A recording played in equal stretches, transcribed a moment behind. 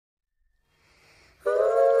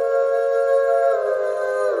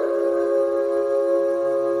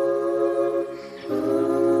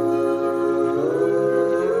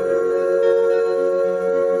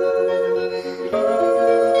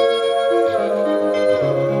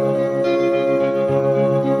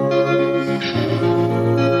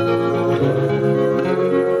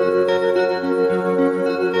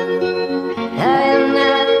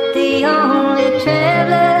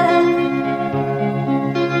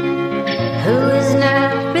who is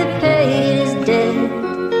not repaid is dead.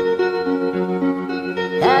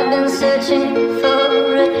 I've been searching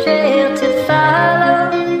for a trail to follow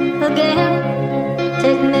again.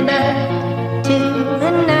 Take me back to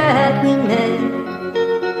the night we met.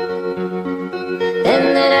 And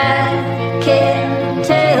then I can't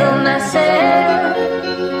tell myself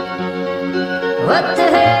what the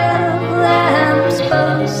hell I'm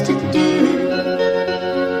supposed to do.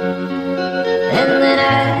 And then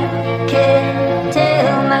I can't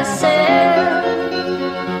tell myself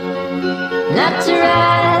not to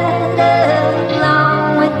ride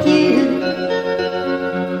along with you.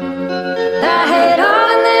 I had all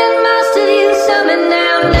and then most of you, some and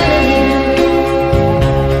now none of you.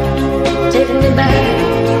 Take me back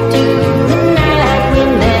to the night we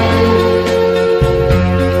met.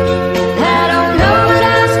 I don't know what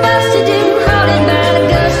I'm supposed to do, haunted by the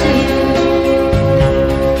ghost of you.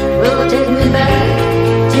 Oh, take me back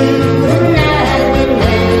to the night we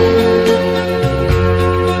met.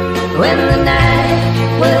 When the night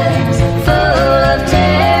was full of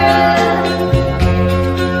terror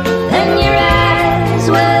and your eyes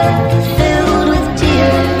were filled with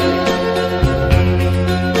tears.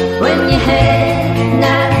 When you had